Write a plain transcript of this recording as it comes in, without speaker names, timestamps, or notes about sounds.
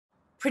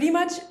Pretty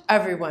much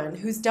everyone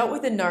who's dealt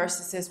with a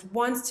narcissist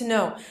wants to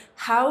know,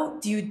 how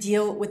do you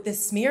deal with the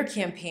smear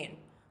campaign?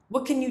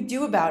 What can you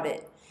do about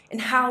it?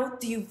 And how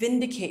do you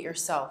vindicate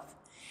yourself?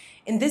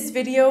 In this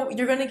video,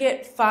 you're going to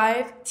get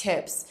 5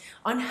 tips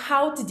on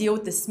how to deal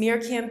with the smear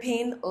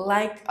campaign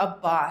like a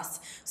boss.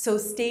 So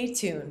stay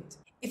tuned.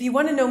 If you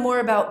want to know more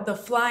about the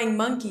flying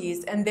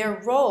monkeys and their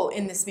role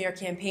in the smear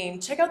campaign,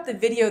 check out the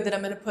video that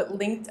I'm going to put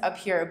linked up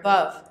here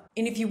above.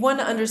 And if you want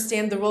to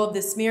understand the role of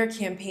the smear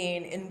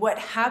campaign and what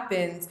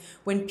happens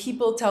when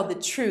people tell the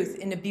truth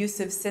in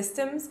abusive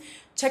systems,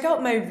 check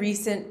out my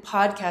recent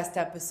podcast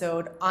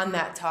episode on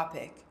that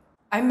topic.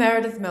 I'm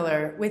Meredith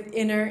Miller with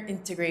Inner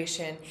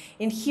Integration,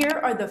 and here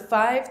are the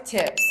 5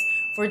 tips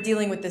for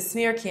dealing with the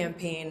smear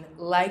campaign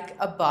like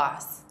a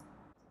boss.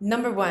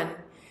 Number 1,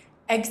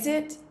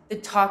 exit the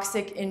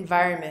toxic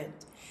environment.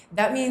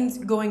 That means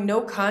going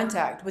no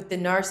contact with the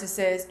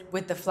narcissist,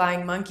 with the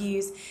flying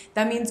monkeys.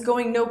 That means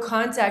going no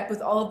contact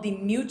with all of the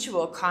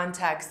mutual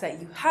contacts that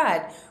you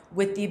had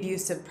with the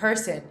abusive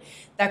person.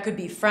 That could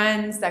be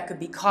friends, that could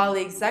be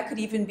colleagues, that could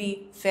even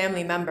be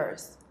family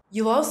members.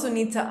 You'll also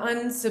need to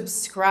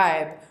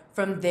unsubscribe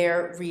from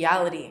their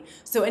reality.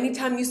 So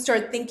anytime you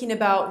start thinking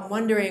about,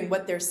 wondering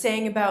what they're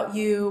saying about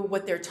you,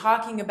 what they're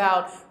talking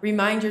about,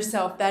 remind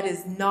yourself that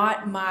is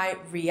not my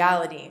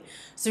reality.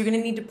 So you're going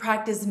to need to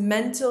practice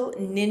mental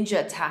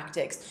ninja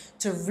tactics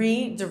to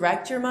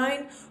redirect your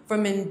mind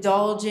from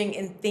indulging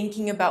in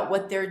thinking about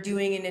what they're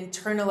doing and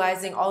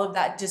internalizing all of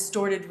that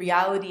distorted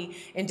reality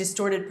and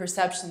distorted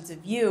perceptions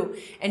of you,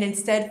 and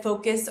instead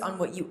focus on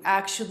what you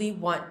actually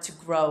want to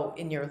grow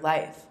in your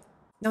life.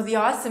 Now, the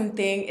awesome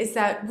thing is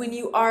that when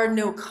you are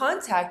no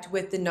contact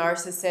with the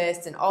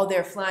narcissist and all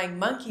their flying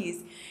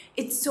monkeys,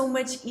 it's so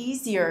much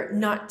easier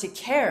not to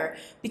care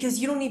because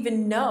you don't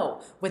even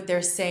know what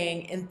they're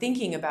saying and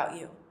thinking about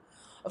you.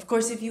 Of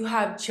course, if you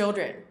have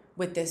children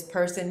with this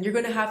person, you're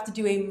going to have to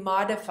do a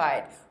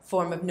modified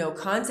form of no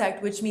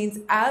contact, which means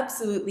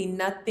absolutely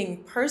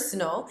nothing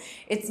personal.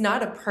 It's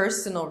not a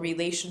personal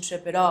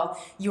relationship at all.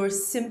 You're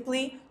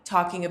simply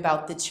talking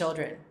about the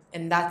children,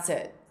 and that's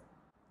it.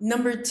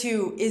 Number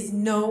 2 is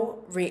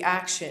no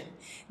reaction.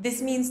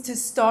 This means to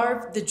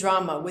starve the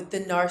drama with the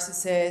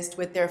narcissist,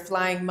 with their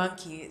flying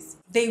monkeys.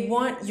 They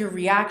want your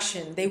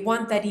reaction. They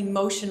want that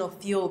emotional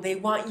fuel. They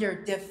want your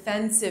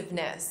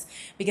defensiveness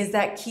because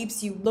that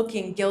keeps you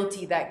looking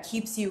guilty. That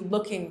keeps you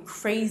looking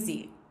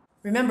crazy.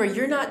 Remember,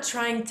 you're not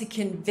trying to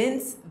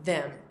convince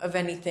them of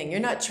anything. You're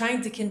not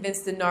trying to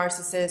convince the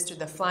narcissist or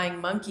the flying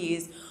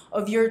monkeys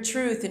of your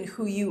truth and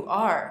who you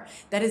are.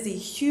 That is a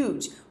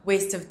huge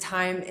waste of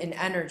time and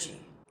energy.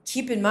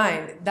 Keep in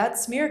mind, that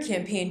smear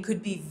campaign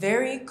could be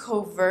very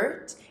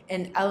covert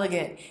and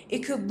elegant. It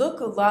could look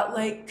a lot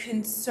like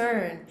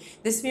concern.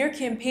 The smear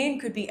campaign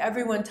could be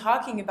everyone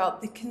talking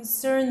about the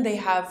concern they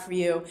have for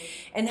you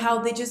and how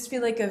they just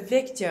feel like a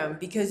victim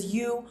because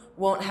you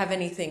won't have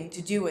anything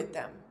to do with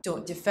them.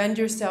 Don't defend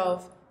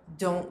yourself.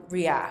 Don't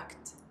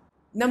react.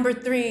 Number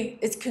 3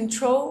 is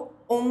control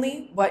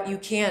only what you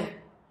can.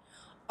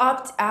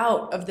 Opt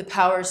out of the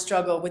power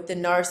struggle with the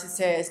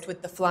narcissist,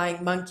 with the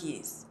flying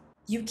monkeys.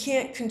 You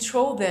can't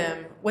control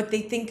them, what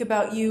they think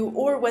about you,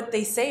 or what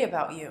they say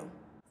about you.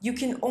 You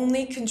can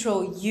only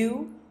control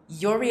you,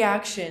 your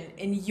reaction,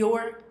 and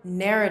your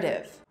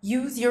narrative.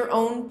 Use your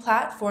own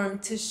platform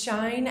to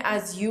shine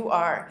as you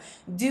are.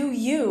 Do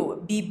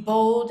you. Be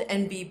bold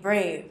and be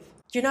brave.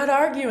 You're not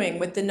arguing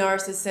with the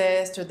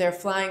narcissist or their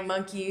flying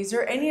monkeys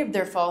or any of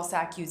their false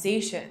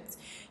accusations.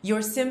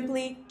 You're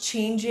simply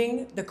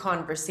changing the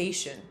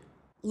conversation.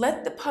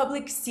 Let the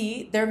public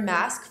see their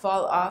mask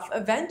fall off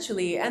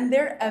eventually and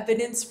their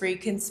evidence-free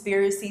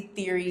conspiracy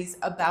theories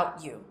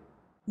about you.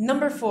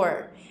 Number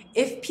 4,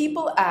 if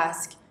people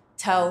ask,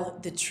 tell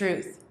the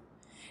truth.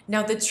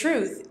 Now, the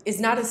truth is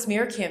not a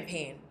smear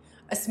campaign.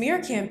 A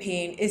smear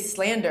campaign is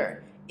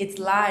slander. It's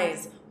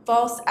lies,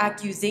 false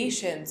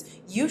accusations,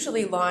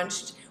 usually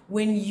launched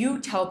when you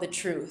tell the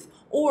truth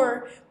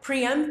or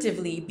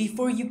preemptively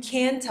before you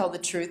can tell the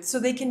truth so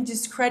they can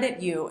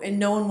discredit you and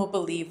no one will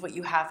believe what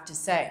you have to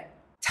say.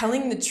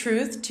 Telling the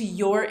truth to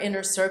your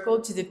inner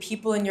circle, to the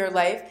people in your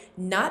life,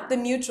 not the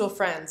mutual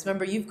friends.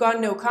 Remember, you've got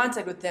no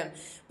contact with them.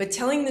 But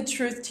telling the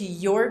truth to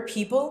your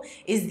people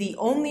is the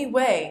only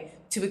way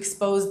to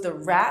expose the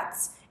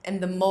rats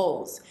and the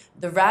moles.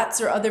 The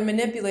rats are other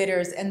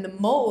manipulators, and the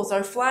moles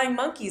are flying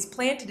monkeys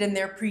planted in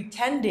there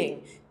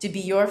pretending to be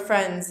your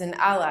friends and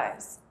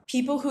allies.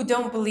 People who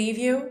don't believe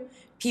you,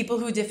 people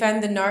who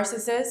defend the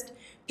narcissist,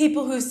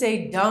 people who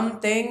say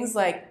dumb things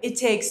like, it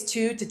takes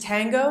 2 to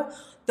tango,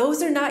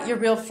 those are not your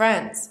real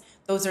friends.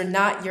 Those are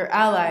not your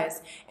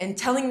allies. And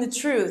telling the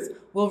truth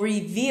will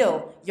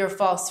reveal your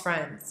false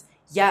friends.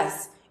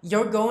 Yes,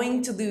 you're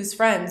going to lose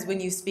friends when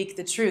you speak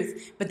the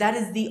truth, but that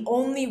is the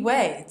only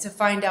way to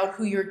find out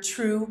who your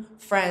true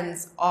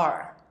friends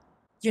are.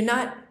 You're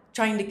not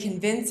trying to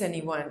convince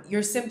anyone.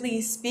 You're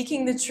simply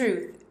speaking the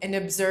truth and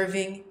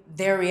observing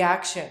their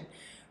reaction.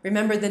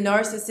 Remember, the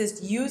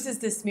narcissist uses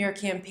the smear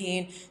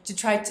campaign to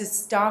try to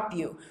stop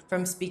you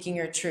from speaking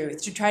your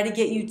truth, to try to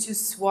get you to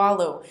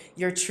swallow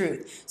your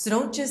truth. So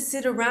don't just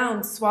sit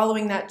around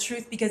swallowing that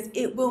truth, because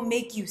it will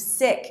make you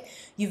sick.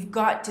 You've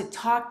got to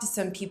talk to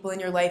some people in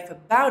your life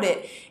about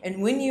it.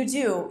 And when you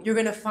do, you're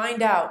going to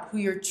find out who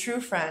your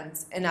true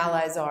friends and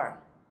allies are.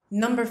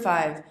 Number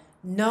 5,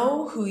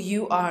 know who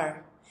you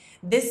are.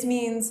 This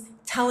means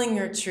telling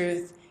your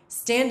truth,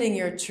 standing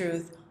your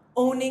truth,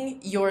 owning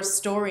your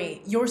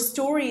story. Your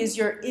story is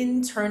your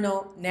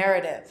internal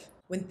narrative.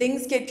 When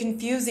things get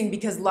confusing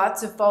because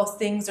lots of false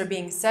things are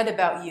being said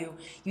about you,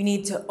 you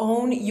need to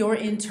own your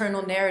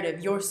internal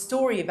narrative, your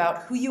story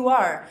about who you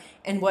are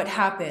and what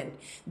happened.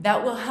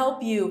 That will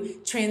help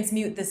you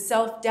transmute the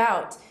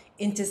self-doubt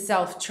into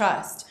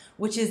self-trust,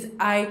 which is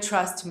I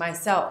trust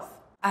myself.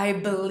 I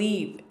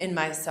believe in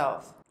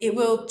myself. It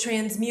will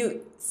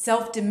transmute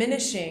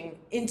self-diminishing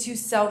into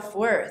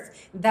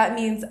self-worth. That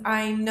means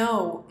I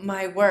know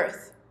my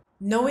worth.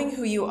 Knowing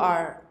who you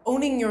are,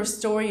 owning your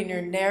story and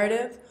your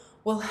narrative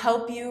will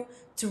help you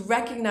to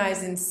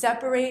recognize and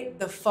separate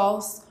the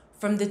false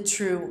from the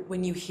true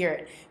when you hear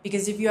it.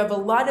 Because if you have a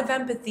lot of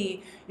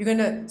empathy, you're going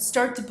to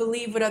start to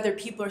believe what other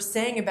people are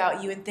saying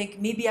about you and think,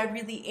 maybe I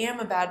really am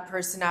a bad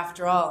person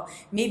after all.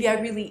 Maybe I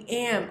really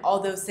am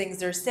all those things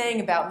they're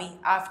saying about me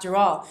after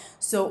all.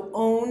 So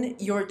own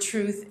your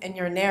truth and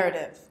your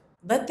narrative.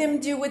 Let them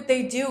do what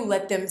they do.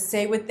 Let them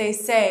say what they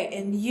say.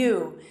 And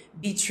you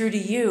be true to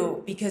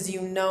you, because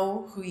you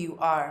know who you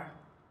are.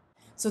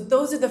 So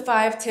those are the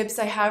 5 tips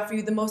I have for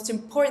you. The most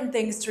important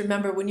things to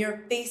remember when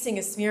you're facing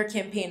a smear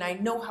campaign. I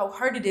know how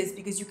hard it is,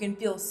 because you can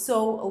feel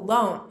so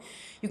alone.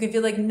 You can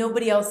feel like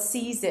nobody else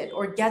sees it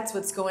or gets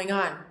what's going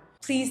on.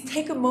 Please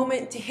take a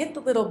moment to hit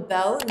the little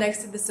bell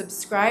next to the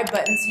subscribe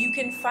button so you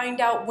can find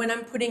out when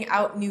I'm putting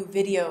out new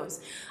videos.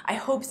 I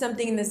hope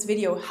something in this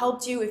video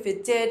helped you. If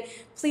it did,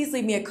 please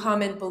leave me a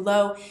comment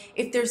below.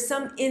 If there's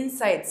some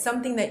insight,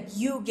 something that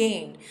you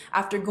gained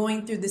after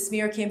going through the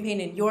smear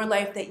campaign in your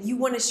life that you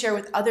want to share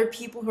with other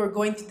people who are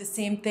going through the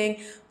same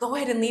thing, go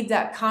ahead and leave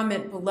that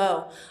comment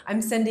below.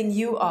 I'm sending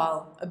you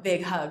all a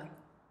big hug.